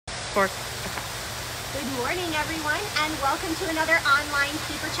Fork. Good morning, everyone, and welcome to another online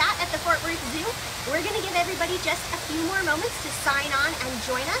keeper chat at the Fort Worth Zoo. We're going to give everybody just a few more moments to sign on and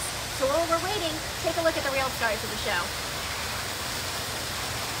join us. So while we're waiting, take a look at the real stars of the show.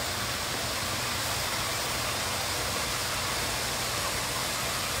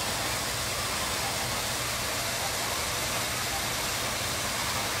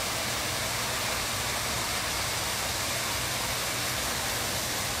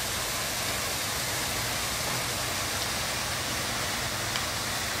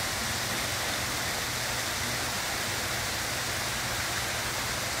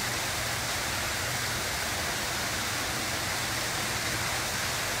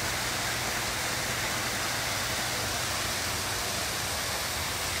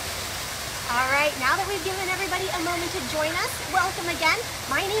 All right, now that we've given everybody a moment to join us, welcome again.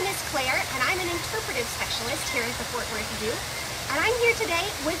 My name is Claire, and I'm an interpretive specialist here at the Fort Worth Zoo. And I'm here today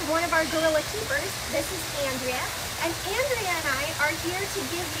with one of our gorilla keepers. This is Andrea. And Andrea and I are here to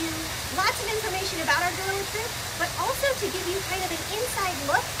give you lots of information about our gorilla trip, but also to give you kind of an inside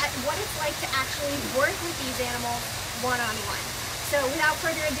look at what it's like to actually work with these animals one-on-one. So without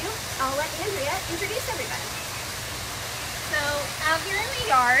further ado, I'll let Andrea introduce everybody. So out here in the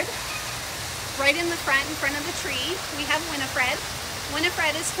yard, right in front of the tree, we have Winifred.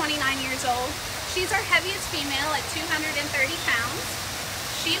 Winifred is 29 years old. She's our heaviest female at 230 pounds.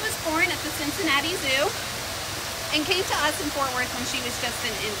 She was born at the Cincinnati Zoo and came to us in Fort Worth when she was just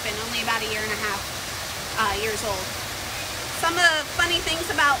an infant, only about a year and a half years old. Some of the funny things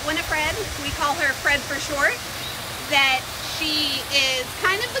about Winifred, we call her Fred for short, that she is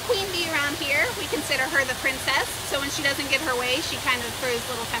kind of the queen bee around here. We consider her the princess, so when she doesn't get her way, she kind of throws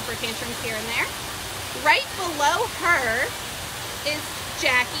little temper tantrums here and there. Right below her is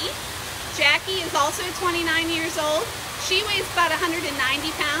Jackie. Jackie is also 29 years old. She weighs about 190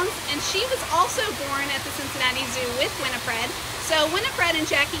 pounds, and she was also born at the Cincinnati Zoo with Winifred. So Winifred and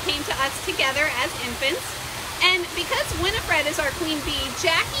Jackie came to us together as infants. And because Winifred is our queen bee,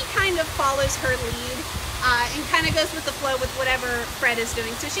 Jackie kind of follows her lead and kind of goes with the flow with whatever Fred is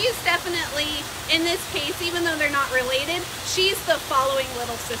doing. So she is definitely, in this case, even though they're not related, she's the following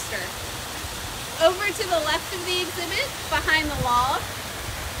little sister. Over to the left of the exhibit, behind the log,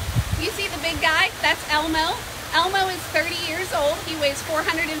 you see the big guy? That's Elmo. Elmo is 30 years old. He weighs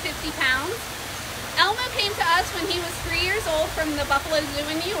 450 pounds. Elmo came to us when he was 3 years old from the Buffalo Zoo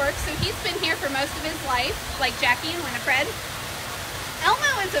in New York, so he's been here for most of his life, like Jackie and Winifred.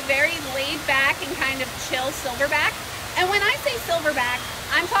 Elmo is a very laid-back and kind of chill silverback. And when I say silverback,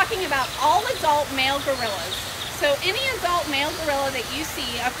 I'm talking about all adult male gorillas. So any adult male gorilla that you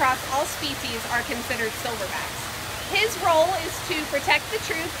see across all species are considered silverbacks. His role is to protect the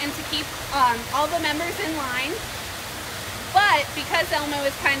troop and to keep all the members in line. But because Elmo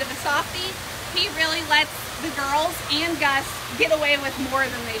is kind of a softie, he really lets the girls and Gus get away with more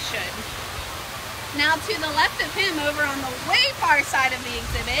than they should. Now to the left of him, over on the way far side of the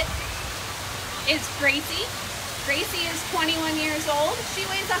exhibit, is Gracie. Gracie is 21 years old. She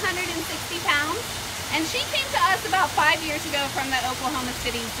weighs 160 pounds, and she came to us about 5 years ago from the Oklahoma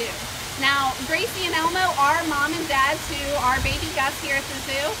City Zoo. Now, Gracie and Elmo are mom and dad to our baby Gus here at the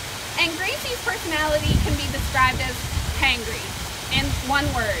zoo, and Gracie's personality can be described as hangry in one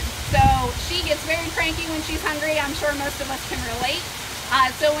word. So she gets very cranky when she's hungry. I'm sure most of us can relate.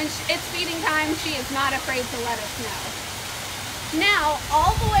 So when it's feeding time, she is not afraid to let us know. Now,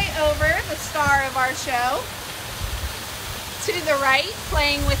 all the way over, the star of our show, to the right,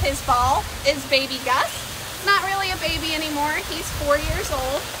 playing with his ball, is baby Gus. Not really a baby anymore. He's 4 years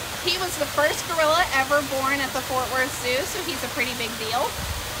old. He was the first gorilla ever born at the Fort Worth Zoo, so he's a pretty big deal.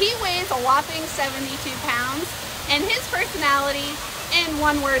 He weighs a whopping 72 pounds, and his personality, in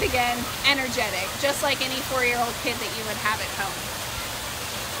one word again, energetic, just like any 4-year-old kid that you would have at home.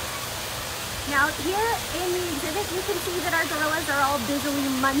 Now here in the exhibit, you can see that our gorillas are all busily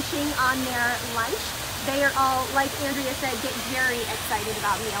munching on their lunch. They are all, like Andrea said, get very excited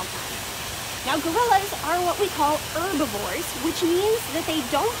about mealtime. Now gorillas are what we call herbivores, which means that they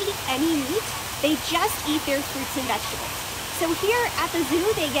don't eat any meat, they just eat their fruits and vegetables. So here at the zoo,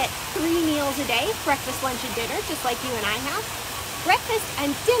 they get 3 meals a day, breakfast, lunch, and dinner, just like you and I have. Breakfast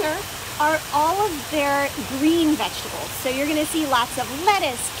and dinner are all of their green vegetables. So you're gonna see lots of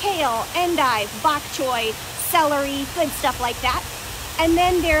lettuce, kale, endive, bok choy, celery, good stuff like that. And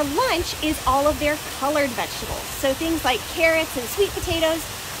then their lunch is all of their colored vegetables. So things like carrots and sweet potatoes.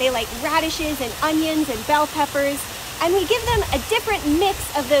 They like radishes and onions and bell peppers. And we give them a different mix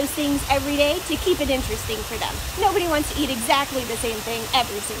of those things every day to keep it interesting for them. Nobody wants to eat exactly the same thing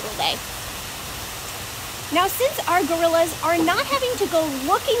every single day. Now, since our gorillas are not having to go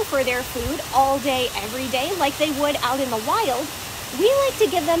looking for their food all day, every day, like they would out in the wild, we like to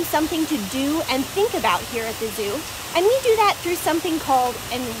give them something to do and think about here at the zoo. And we do that through something called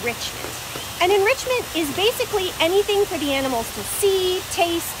enrichment. And enrichment is basically anything for the animals to see,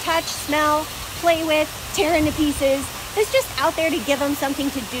 taste, touch, smell, play with, tear into pieces. It's just out there to give them something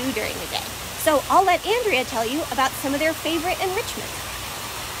to do during the day. So I'll let Andrea tell you about some of their favorite enrichment.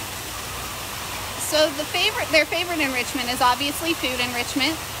 So their favorite enrichment is obviously food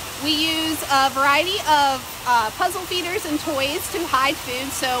enrichment. We use a variety of puzzle feeders and toys to hide food.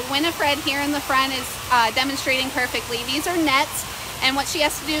 So Winifred here in the front is demonstrating perfectly. These are nets, and what she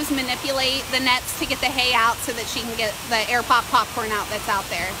has to do is manipulate the nets to get the hay out so that she can get the air pop popcorn out that's out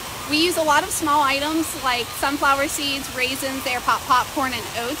there. We use a lot of small items like sunflower seeds, raisins, air pop popcorn, and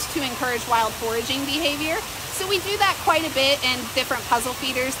oats to encourage wild foraging behavior. So we do that quite a bit in different puzzle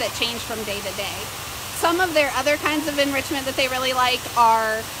feeders that change from day to day. Some of their other kinds of enrichment that they really like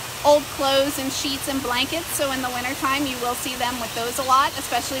are old clothes and sheets and blankets. So in the wintertime, you will see them with those a lot,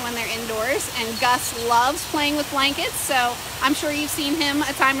 especially when they're indoors. And Gus loves playing with blankets, so I'm sure you've seen him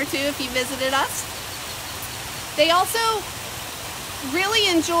a time or two if you visited us. They also really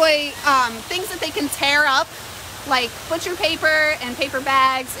enjoy things that they can tear up, like butcher paper and paper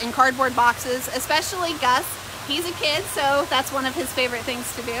bags and cardboard boxes, especially Gus. He's a kid, so that's one of his favorite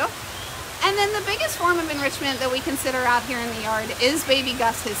things to do. And then the biggest form of enrichment that we consider out here in the yard is baby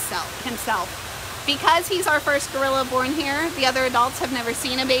Gus himself. Because he's our first gorilla born here, the other adults have never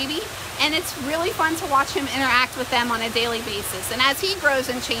seen a baby, and it's really fun to watch him interact with them on a daily basis. And as he grows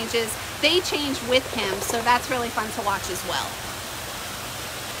and changes, they change with him, so that's really fun to watch as well.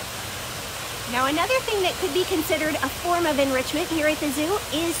 Now, another thing that could be considered a form of enrichment here at the zoo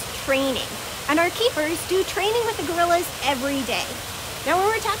is training. And our keepers do training with the gorillas every day. Now, when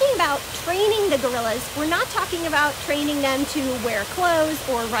we're talking about training the gorillas, we're not talking about training them to wear clothes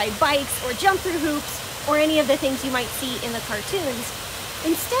or ride bikes or jump through hoops or any of the things you might see in the cartoons.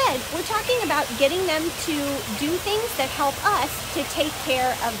 Instead, we're talking about getting them to do things that help us to take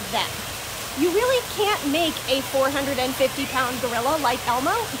care of them. You really can't make a 450-pound gorilla like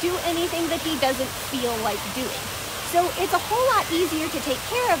Elmo do anything that he doesn't feel like doing. So it's a whole lot easier to take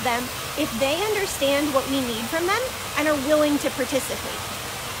care of them if they understand what we need from them and are willing to participate.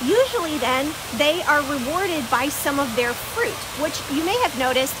 Usually then, they are rewarded by some of their fruit, which you may have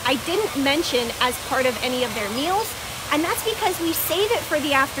noticed I didn't mention as part of any of their meals, and that's because we save it for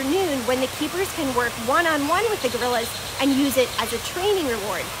the afternoon when the keepers can work one-on-one with the gorillas and use it as a training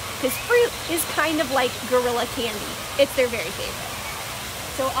reward, because fruit is kind of like gorilla candy. It's their very favorite.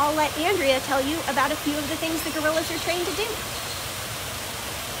 So I'll let Andrea tell you about a few of the things the gorillas are trained to do.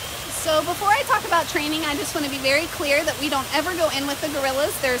 So before I talk about training, I just want to be very clear that we don't ever go in with the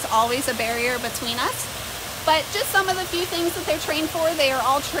gorillas. There's always a barrier between us. But just some of the few things that they're trained for, they are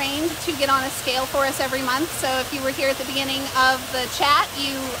all trained to get on a scale for us every month. So if you were here at the beginning of the chat,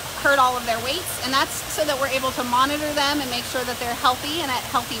 you heard all of their weights, and that's so that we're able to monitor them and make sure that they're healthy and at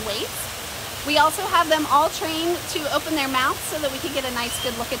healthy weights. We also have them all trained to open their mouths so that we can get a nice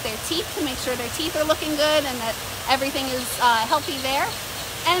good look at their teeth to make sure their teeth are looking good and that everything is healthy there.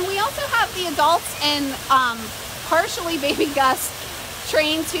 And we also have the adults and partially baby Gus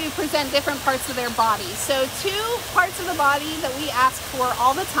trained to present different parts of their body. So two parts of the body that we ask for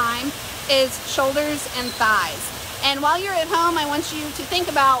all the time is shoulders and thighs. And while you're at home, I want you to think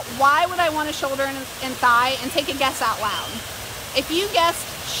about why would I want a shoulder and thigh, and take a guess out loud. If you guessed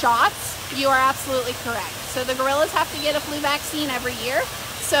shots, you are absolutely correct. So the gorillas have to get a flu vaccine every year.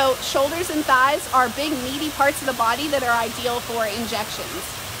 So shoulders and thighs are big meaty parts of the body that are ideal for injections.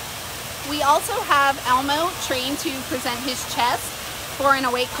 We also have Elmo trained to present his chest for an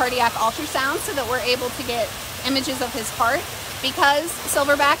awake cardiac ultrasound so that we're able to get images of his heart. Because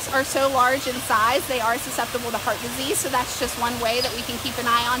silverbacks are so large in size, they are susceptible to heart disease, so that's just one way that we can keep an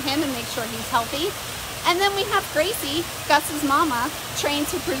eye on him and make sure he's healthy. And then we have Gracie, Gus's mama, trained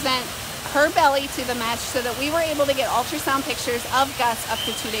to present her belly to the mesh so that we were able to get ultrasound pictures of Gus up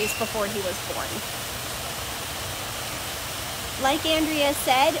to 2 days before he was born. Like Andrea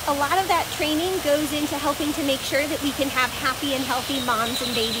said, a lot of that training goes into helping to make sure that we can have happy and healthy moms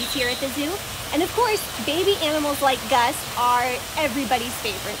and babies here at the zoo. And of course, baby animals like Gus are everybody's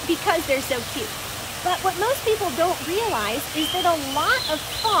favorite because they're so cute. But what most people don't realize is that a lot of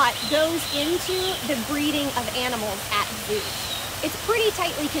thought goes into the breeding of animals at zoos. It's pretty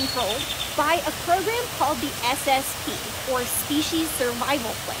tightly controlled by a program called the SSP, or Species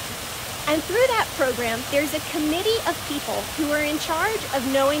Survival Plan. And through that program, there's a committee of people who are in charge of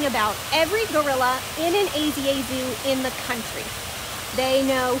knowing about every gorilla in an AZA zoo in the country. They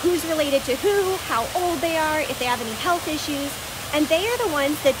know who's related to who, how old they are, if they have any health issues, and they are the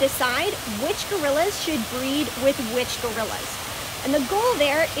ones that decide which gorillas should breed with which gorillas. And the goal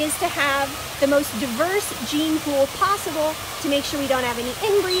there is to have the most diverse gene pool possible to make sure we don't have any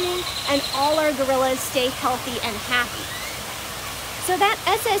inbreeding and all our gorillas stay healthy and happy. So that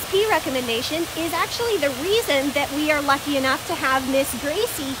SSP recommendation is actually the reason that we are lucky enough to have Miss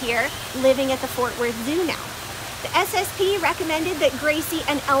Gracie here living at the Fort Worth Zoo now. The SSP recommended that Gracie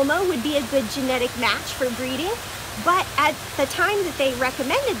and Elmo would be a good genetic match for breeding, but at the time that they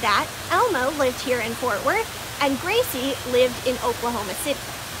recommended that, Elmo lived here in Fort Worth and Gracie lived in Oklahoma City.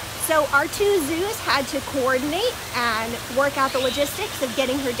 So our two zoos had to coordinate and work out the logistics of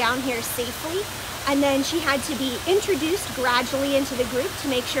getting her down here safely, and then she had to be introduced gradually into the group to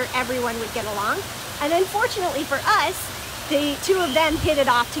make sure everyone would get along. And unfortunately for us, the two of them hit it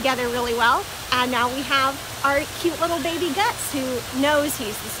off together really well, and now we have our cute little baby Gus, who knows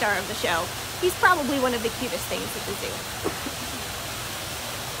he's the star of the show. He's probably one of the cutest things at the zoo.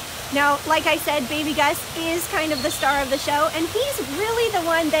 Now, like I said, baby Gus is kind of the star of the show, and he's really the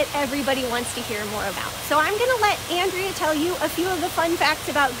one that everybody wants to hear more about. So I'm gonna let Andrea tell you a few of the fun facts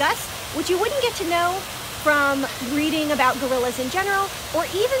about Gus, which you wouldn't get to know from reading about gorillas in general, or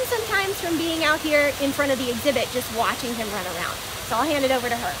even sometimes from being out here in front of the exhibit just watching him run around. So I'll hand it over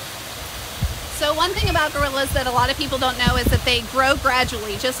to her. So one thing about gorillas that a lot of people don't know is that they grow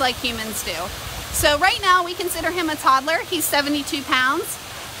gradually, just like humans do. So right now we consider him a toddler. He's 72 pounds.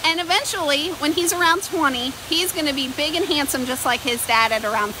 And eventually, when he's around 20, he's going to be big and handsome just like his dad at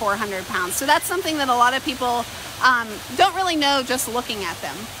around 400 pounds. So that's something that a lot of people don't really know just looking at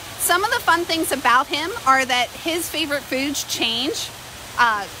them. Some of the fun things about him are that his favorite foods change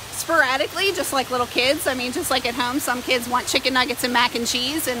sporadically, just like little kids. I mean, just like at home, some kids want chicken nuggets and mac and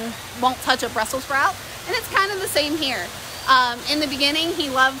cheese and won't touch a Brussels sprout. And it's kind of the same here. In the beginning,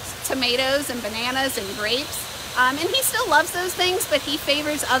 he loved tomatoes and bananas and grapes. And he still loves those things, but he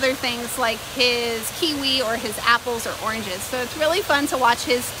favors other things like his kiwi or his apples or oranges. So it's really fun to watch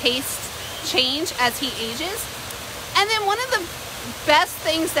his tastes change as he ages. And then one of the best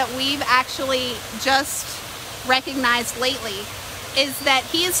things that we've actually just recognized lately is that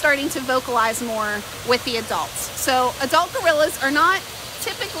he is starting to vocalize more with the adults. So adult gorillas are not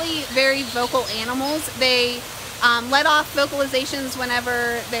typically very vocal animals. They let off vocalizations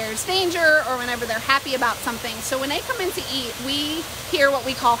whenever there's danger or whenever they're happy about something. So when they come in to eat, we hear what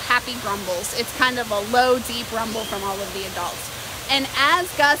we call happy grumbles. It's kind of a low, deep rumble from all of the adults. And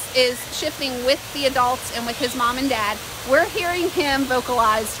as Gus is shifting with the adults and with his mom and dad, we're hearing him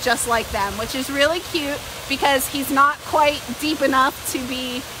vocalize just like them, which is really cute because he's not quite deep enough to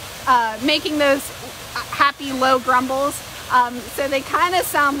be making those happy, low grumbles. So they kind of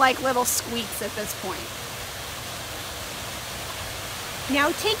sound like little squeaks at this point. Now,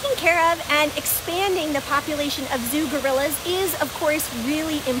 taking care of and expanding the population of zoo gorillas is, of course,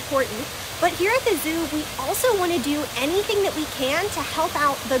 really important. But here at the zoo, we also want to do anything that we can to help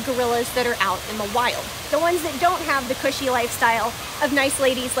out the gorillas that are out in the wild. The ones that don't have the cushy lifestyle of nice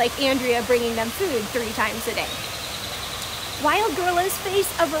ladies like Andrea bringing them food 3 times a day. Wild gorillas face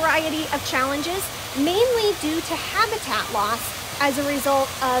a variety of challenges, mainly due to habitat loss as a result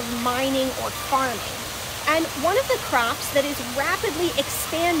of mining or farming. And one of the crops that is rapidly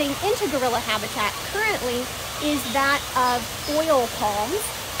expanding into gorilla habitat currently is that of oil palms,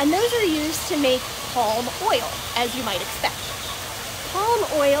 and those are used to make palm oil, as you might expect. Palm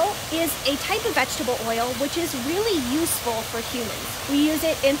oil is a type of vegetable oil which is really useful for humans. We use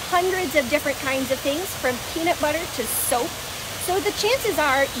it in hundreds of different kinds of things, from peanut butter to soap. So the chances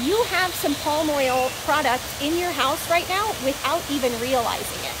are you have some palm oil products in your house right now without even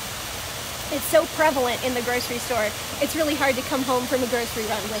realizing it. It's so prevalent in the grocery store, it's really hard to come home from a grocery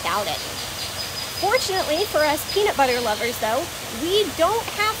run without it. Fortunately for us peanut butter lovers though, we don't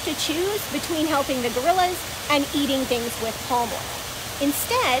have to choose between helping the gorillas and eating things with palm oil.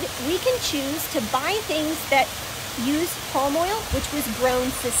 Instead, we can choose to buy things that use palm oil which was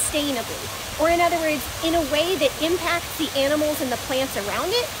grown sustainably, or in other words, in a way that impacts the animals and the plants around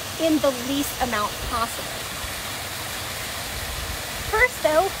it in the least amount possible. First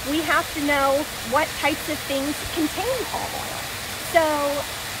though, we have to know what types of things contain palm oil. So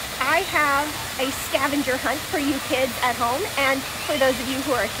I have a scavenger hunt for you kids at home, and for those of you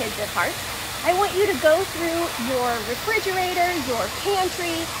who are kids at heart. I want you to go through your refrigerator, your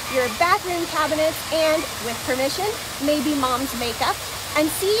pantry, your bathroom cabinets, and with permission, maybe mom's makeup,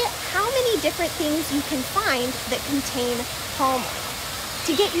 and see how many different things you can find that contain palm oil.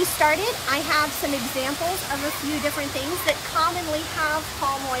 To get you started, I have some examples of a few different things that commonly have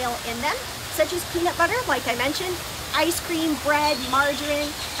palm oil in them. such as peanut butter, like I mentioned, ice cream, bread, margarine,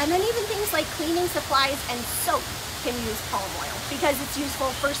 and then even things like cleaning supplies and soap can use palm oil because it's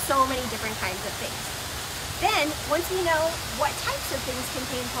useful for so many different kinds of things. Then, once we know what types of things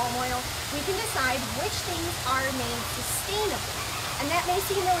contain palm oil, we can decide which things are made sustainably. And that may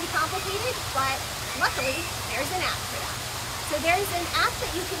seem really complicated, but luckily, there's an app for that. So there's an app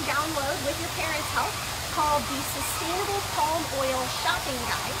that you can download with your parents' help called the Sustainable Palm Oil Shopping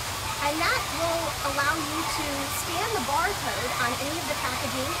Guide. And that will allow you to scan the barcode on any of the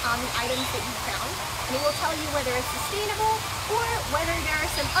packaging on the items that you found. And it will tell you whether it's sustainable or whether there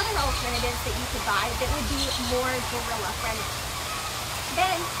are some other alternatives that you could buy that would be more gorilla friendly.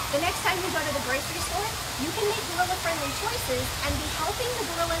 Then, the next time you go to the grocery store, you can make gorilla friendly choices and be helping the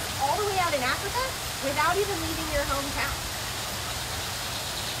gorillas all the way out in Africa without even leaving your hometown.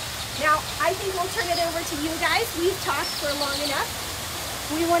 Now, I think we'll turn it over to you guys. We've talked for long enough.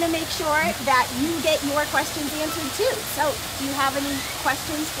 We want to make sure that you get your questions answered too. So, do you have any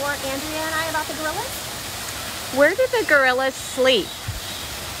questions for Andrea and I about the gorillas? Where do the gorillas sleep?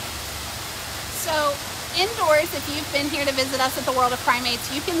 So, indoors, if you've been here to visit us at the World of Primates,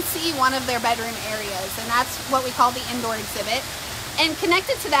 you can see one of their bedroom areas, and that's what we call the indoor exhibit. And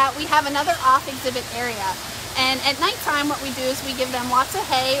connected to that, we have another off exhibit area. And at nighttime, what we do is we give them lots of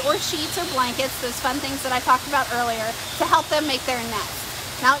hay or sheets or blankets, those fun things that I talked about earlier, to help them make their nest.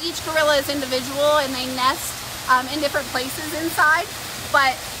 Now, each gorilla is individual and they nest in different places inside,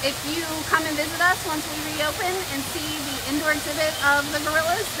 but if you come and visit us once we reopen and see the indoor exhibit of the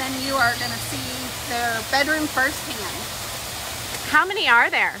gorillas, then you are going to see their bedroom firsthand. How many are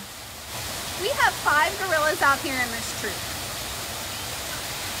there? We have 5 gorillas out here in this troop.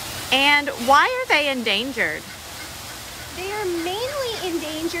 And why are they endangered? They are mainly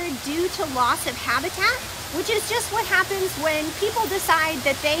endangered due to loss of habitat, which is just what happens when people decide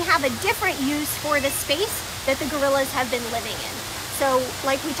that they have a different use for the space that the gorillas have been living in. So,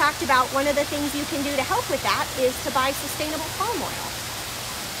 like we talked about, one of the things you can do to help with that is to buy sustainable palm oil.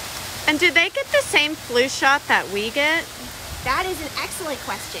 And do they get the same flu shot that we get? That is an excellent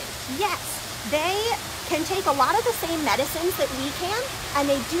question. Yes, they can take a lot of the same medicines that we can, and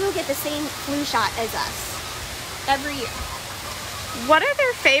they do get the same flu shot as us every year. What are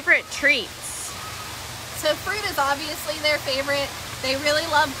their favorite treats? So fruit is obviously their favorite. They really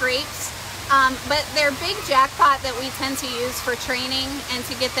love grapes, but their big jackpot that we tend to use for training and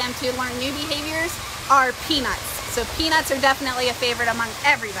to get them to learn new behaviors are peanuts. So peanuts are definitely a favorite among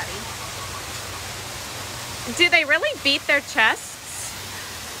everybody. Do they really beat their chests?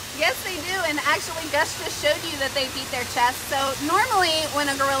 Yes, they do, and actually Gus just showed you that they beat their chest. So normally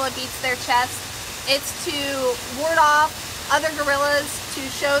when a gorilla beats their chest, it's to ward off other gorillas, to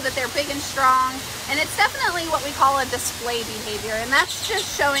show that they're big and strong, and it's definitely what we call a display behavior, and that's just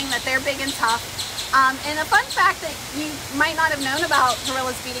showing that they're big and tough. And a fun fact that you might not have known about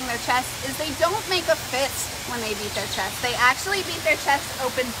gorillas beating their chest is they don't make a fist when they beat their chest. They actually beat their chest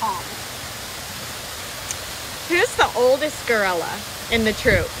open palm. Who's the oldest gorilla in the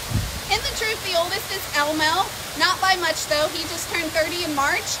troop? In the troop, the oldest is Elmo. Not by much though, he just turned 30 in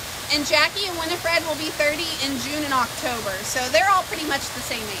March, and Jackie and Winifred will be 30 in June and October, so they're all pretty much the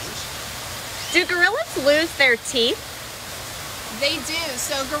same age. Do gorillas lose their teeth? They do.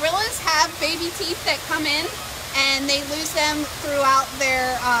 So gorillas have baby teeth that come in, and they lose them throughout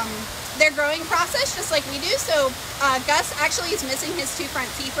their growing process, just like we do. So Gus actually is missing his 2 front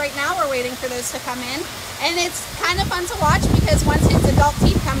teeth right now. We're waiting for those to come in, and it's kind of fun to watch because once his adult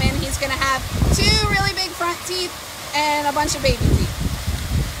teeth come in, he's going to have 2 really big front teeth and a bunch of baby teeth.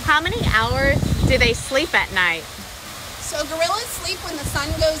 How many hours do they sleep at night? So gorillas sleep when the sun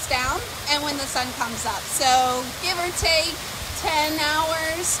goes down and when the sun comes up. So give or take 10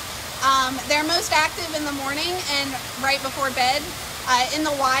 hours. They're most active in the morning and right before bed. In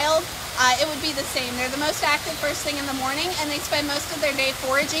the wild, it would be the same. They're the most active first thing in the morning, and they spend most of their day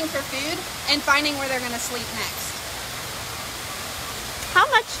foraging for food and finding where they're going to sleep next. How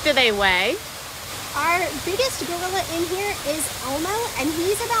much do they weigh? Our biggest gorilla in here is Elmo, and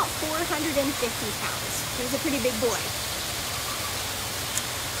he's about 450 pounds. He's a pretty big boy.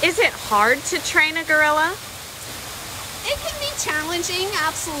 Is it hard to train a gorilla? It can be challenging,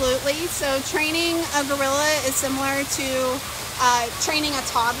 absolutely. So training a gorilla is similar to training a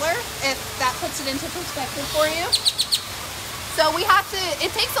toddler, if that puts it into perspective for you. So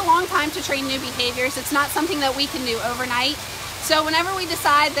it takes a long time to train new behaviors. It's not something that we can do overnight. So whenever we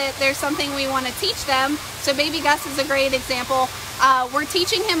decide that there's something we want to teach them, so baby Gus is a great example, we're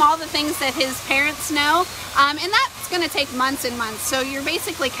teaching him all the things that his parents know, and that's going to take months and months. So you're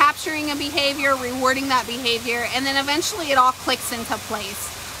basically capturing a behavior, rewarding that behavior, and then eventually it all clicks into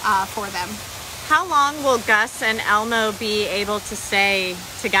place. for them. How long will Gus and Elmo be able to stay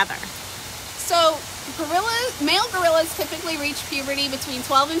together? So male gorillas typically reach puberty between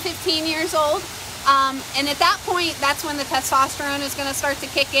 12 and 15 years old. And at that point, that's when the testosterone is going to start to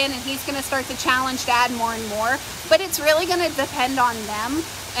kick in, and he's going to start to challenge dad more and more. But it's really going to depend on them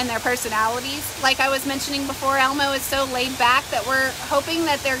and their personalities. Like I was mentioning before, Elmo is so laid back that we're hoping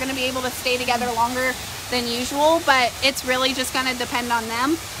that they're going to be able to stay together longer than usual, but it's really just going to depend on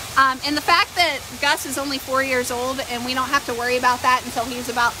them. And the fact that Gus is only 4 years old and we don't have to worry about that until he's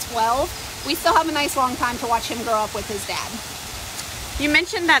about 12, we still have a nice long time to watch him grow up with his dad. You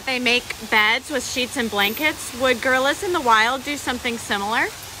mentioned that they make beds with sheets and blankets. Would gorillas in the wild do something similar?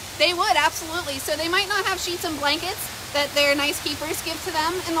 They would, absolutely. So they might not have sheets and blankets that their nice keepers give to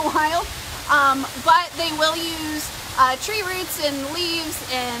them in the wild, but they will use tree roots and leaves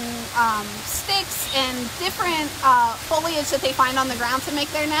and sticks and different foliage that they find on the ground to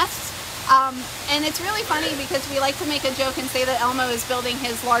make their nests. And it's really funny because we like to make a joke and say that Elmo is building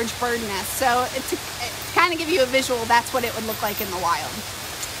his large bird nest. So to kind of give you a visual, that's what it would look like in the wild.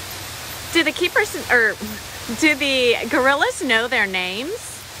 Do the keepers, or do the gorillas know their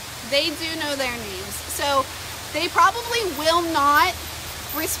names? They do know their names. So they probably will not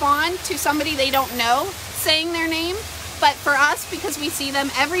respond to somebody they don't know saying their name. But for us, because we see them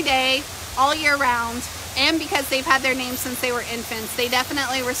every day, all year round, and because they've had their names since they were infants, they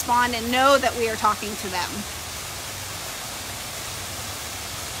definitely respond and know that we are talking to them.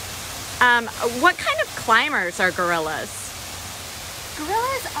 What kind of climbers are gorillas?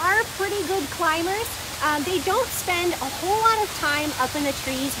 Gorillas are pretty good climbers. They don't spend a whole lot of time up in the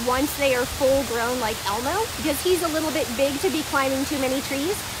trees once they are full grown like Elmo, because he's a little bit big to be climbing too many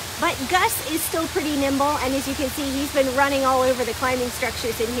trees. But Gus is still pretty nimble, and as you can see, he's been running all over the climbing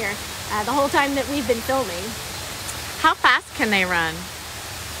structures in here the whole time that we've been filming. How fast can they run?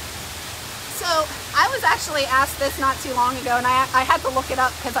 So I was actually asked this not too long ago, and I had to look it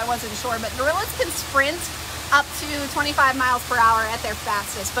up because I wasn't sure, but gorillas can sprint up to 25 miles per hour at their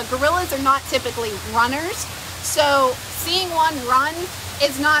fastest, but gorillas are not typically runners. So seeing one run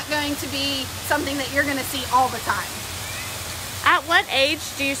is not going to be something that you're going to see all the time. At what age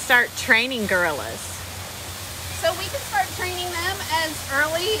do you start training gorillas? So we can start training them as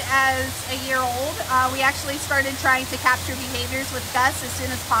early as a year old. We actually started trying to capture behaviors with Gus as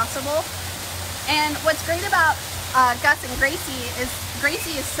soon as possible. And what's great about Gus and Gracie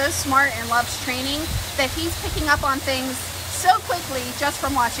is so smart and loves training that he's picking up on things so quickly just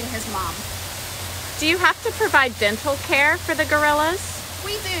from watching his mom. Do you have to provide dental care for the gorillas?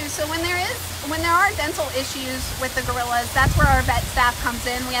 We do. So when there are dental issues with the gorillas, that's where our vet staff comes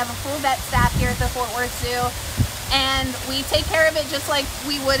in. We have a full vet staff here at the Fort Worth Zoo, and we take care of it just like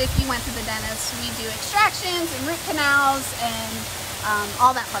we would if you went to the dentist. We do extractions and root canals and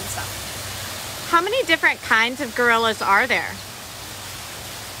all that fun stuff. How many different kinds of gorillas are there?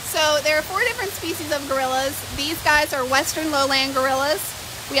 So there are 4 different species of gorillas. These guys are western lowland gorillas.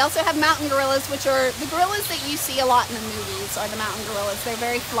 We also have mountain gorillas, which are the gorillas that you see a lot in the movies, are the mountain gorillas. They're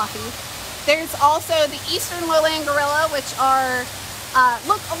very fluffy. There's also the eastern lowland gorilla, which are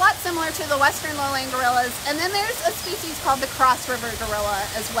look a lot similar to the western lowland gorillas. And then there's a species called the cross river gorilla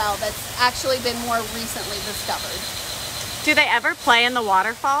as well that's actually been more recently discovered. Do they ever play in the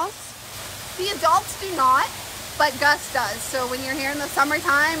waterfalls? The adults do not, but Gus does. So when you're here in the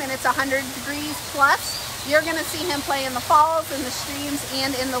summertime and it's 100 degrees plus, you're going to see him play in the falls, in the streams,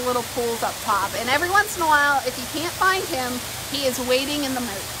 and in the little pools up top. And every once in a while, if you can't find him, he is wading in the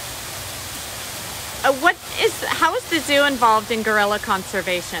moat. How is the zoo involved in gorilla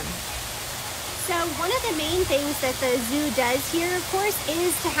conservation? So one of the main things that the zoo does here, of course,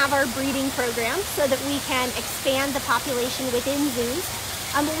 is to have our breeding program so that we can expand the population within zoos.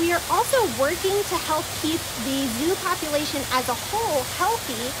 But we are also working to help keep the zoo population as a whole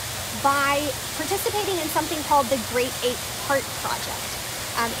healthy by participating in something called the Great Ape Heart Project.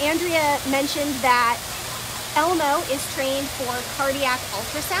 Andrea mentioned that Elmo is trained for cardiac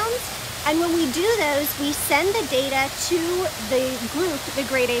ultrasounds, and when we do those, we send the data to the group, the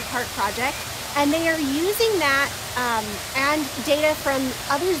Great Ape Heart Project, and they are using that and data from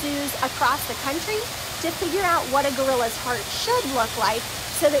other zoos across the country to figure out what a gorilla's heart should look like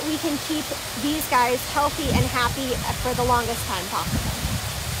so that we can keep these guys healthy and happy for the longest time possible.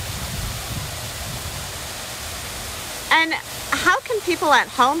 And how can people at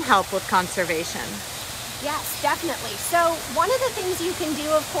home help with conservation? Yes, definitely. So one of the things you can do,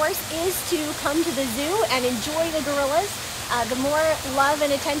 of course, is to come to the zoo and enjoy the gorillas. The more love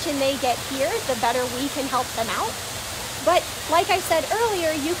and attention they get here, the better we can help them out. But like I said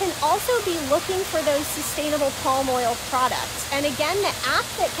earlier, you can also be looking for those sustainable palm oil products. And again, the app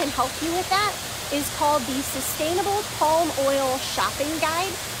that can help you with that is called the Sustainable Palm Oil Shopping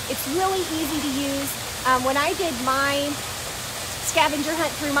Guide. It's really easy to use. When I did my scavenger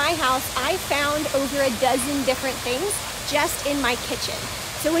hunt through my house, I found over a dozen different things just in my kitchen.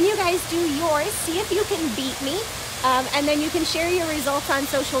 So when you guys do yours, see if you can beat me, and then you can share your results on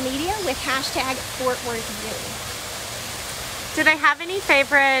social media with hashtag Fort Worth Zoo. Do they have any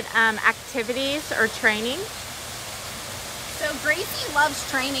favorite activities or training? So Gracie loves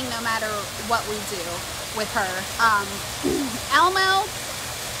training no matter what we do with her.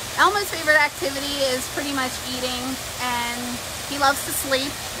 Elmo's favorite activity is pretty much eating, and he loves to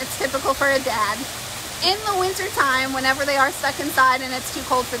sleep. It's typical for a dad. In the winter time, whenever they are stuck inside and it's too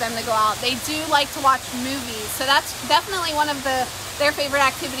cold for them to go out, they do like to watch movies. So that's definitely one of their favorite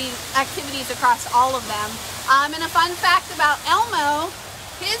activities across all of them. And a fun fact about Elmo,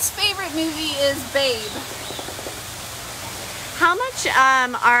 his favorite movie is Babe. How much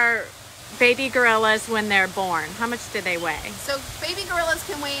are baby gorillas when they're born? How much do they weigh? So baby gorillas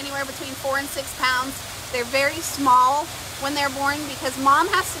can weigh anywhere between 4 and 6 pounds. They're very small when they're born because mom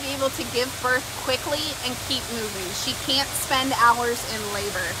has to be able to give birth quickly and keep moving. She can't spend hours in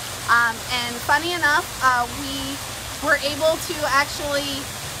labor. And funny enough, we were able to actually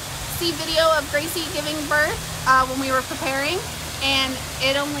see video of Gracie giving birth when we were preparing, and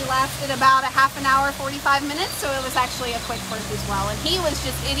it only lasted about a half an hour, 45 minutes, so it was actually a quick birth as well. And he was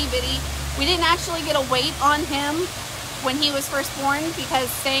just itty bitty. We didn't actually get a weight on him when he was first born because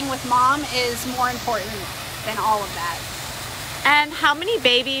staying with mom is more important than all of that. And how many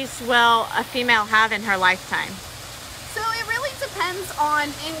babies will a female have in her lifetime? So it really depends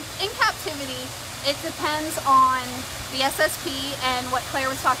on, in captivity, it depends on the SSP and what Claire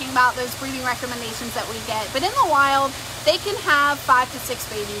was talking about, those breeding recommendations that we get. But in the wild, they can have 5 to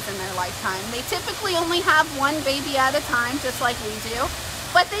 6 babies in their lifetime. They typically only have one baby at a time, just like we do,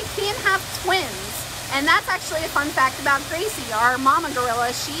 but they can have twins. And that's actually a fun fact about Gracie, our mama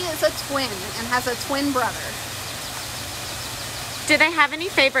gorilla. She is a twin and has a twin brother. Do they have any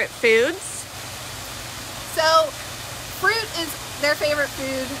favorite foods? So fruit is their favorite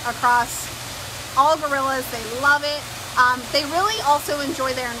food across all gorillas. They love it. They really also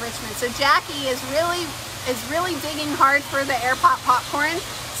enjoy their enrichment. So Jackie is really digging hard for the air pop popcorn.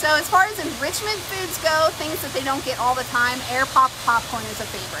 So as far as enrichment foods go, things that they don't get all the time, air pop popcorn is a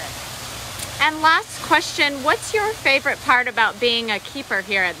favorite. And last question, what's your favorite part about being a keeper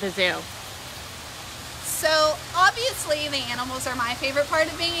here at the zoo? So obviously the animals are my favorite part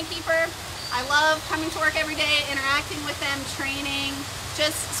of being a keeper. I love coming to work every day, interacting with them, training,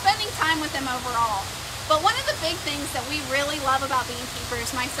 just spending time with them overall. But one of the big things that we really love about being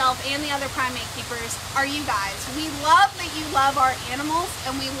keepers, myself and the other primate keepers, are you guys. We love that you love our animals,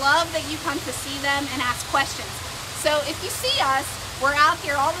 and we love that you come to see them and ask questions. So if you see us, we're out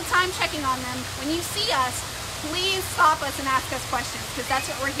here all the time checking on them. When you see us, please stop us and ask us questions, because that's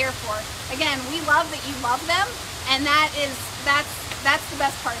what we're here for. Again, we love that you love them, and that's the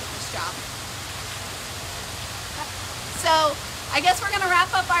best part of this job. So I guess we're going to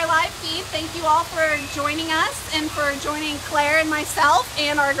wrap up our live feed. Thank you all for joining us and for joining Claire and myself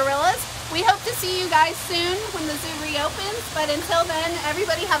and our gorillas. We hope to see you guys soon when the zoo reopens, but until then,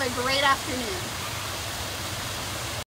 everybody have a great afternoon.